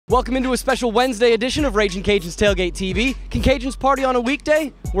Welcome into a special Wednesday edition of Raging Cajuns Tailgate TV. Can Cajuns party on a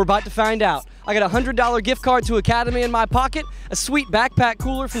weekday? We're about to find out. I got a $100 gift card to Academy in my pocket, a sweet backpack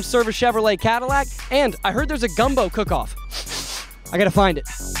cooler from Service Chevrolet Cadillac, and I heard there's a gumbo cook-off. I gotta find it.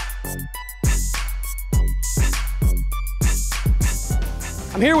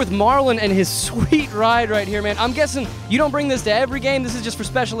 I'm here with Marlon and his sweet ride right here, man. I'm guessing you don't bring this to every game, this is just for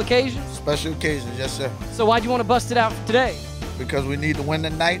special occasions? Special occasions, yes sir. So why'd you want to bust it out for today? Because we need to win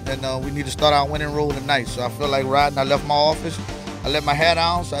tonight, and we need to start our winning road tonight. So I feel like riding. I left my office, I let my hat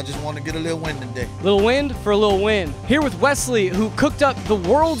on, so I just want to get a little win today. Little wind for a little win. Here with Wesley, who cooked up the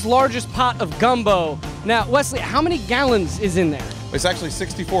world's largest pot of gumbo. Now, Wesley, how many gallons is in there? It's actually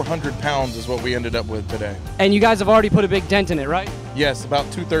 6,400 pounds is what we ended up with today. And you guys have already put a big dent in it, right? Yes, about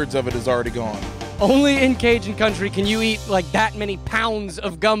 2/3 of it is already gone. Only in Cajun country can you eat like that many pounds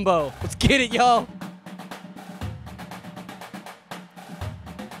of gumbo. Let's get it, y'all.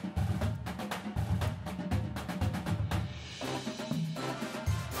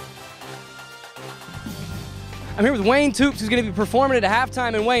 I'm here with Wayne Toups, who's going to be performing at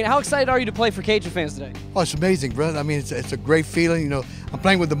halftime. And Wayne, how excited are you to play for Cajun fans today? Oh, it's amazing, brother. I mean, it's a great feeling. You know, I'm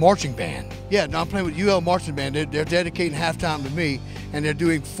playing with the marching band. Yeah, no, I'm playing with UL Marching Band. They're dedicating halftime to me, and they're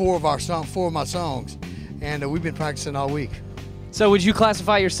doing four of my songs, and we've been practicing all week. So, would you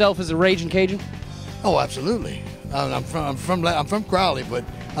classify yourself as a Raging Cajun? Oh, absolutely. I'm from Crowley, but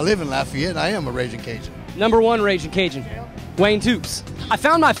I live in Lafayette. And I am a Raging Cajun. #1 Raging Cajun, Wayne Toups. I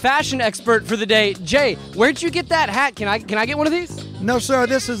found my fashion expert for the day. Jay, where'd you get that hat? Can I get one of these? No, sir.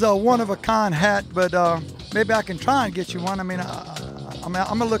 This is a one-of-a-kind hat, but maybe I can try and get you one. I mean, I'm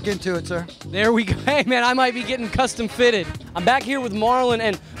gonna look into it, sir. There we go. Hey, man, I might be getting custom fitted. I'm back here with Marlon,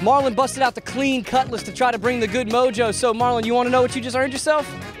 and Marlon busted out the clean cutlass to try to bring the good mojo. So, Marlon, you want to know what you just earned yourself?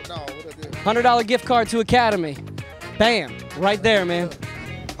 No, what I did? $100 gift card to Academy. Bam, right there, man.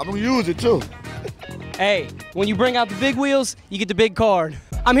 I'm gonna use it too. Hey, when you bring out the big wheels, you get the big card.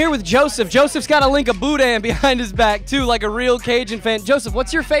 I'm here with Joseph. Joseph's got a link of boudin behind his back, too, like a real Cajun fan. Joseph,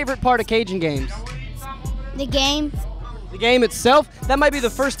 what's your favorite part of Cajun games? The game. The game itself? That might be the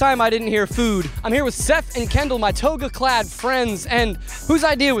first time I didn't hear food. I'm here with Seth and Kendall, my toga-clad friends, and whose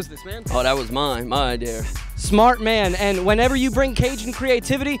idea was this, man? Oh, that was my idea. Smart man, and whenever you bring Cajun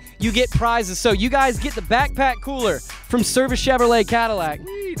creativity, you get prizes. So you guys get the backpack cooler from Service Chevrolet Cadillac.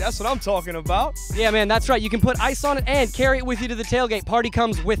 That's what I'm talking about. Yeah, man, that's right. You can put ice on it and carry it with you to the tailgate. Party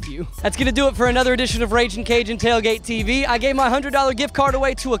comes with you. That's going to do it for another edition of Raging Cajun Tailgate TV. I gave my $100 gift card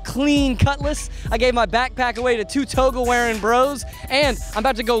away to a clean cutlass. I gave my backpack away to 2 toga-wearing bros. And I'm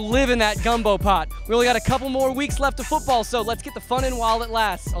about to go live in that gumbo pot. We only got a couple more weeks left of football, so let's get the fun in while it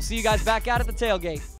lasts. I'll see you guys back out at the tailgate.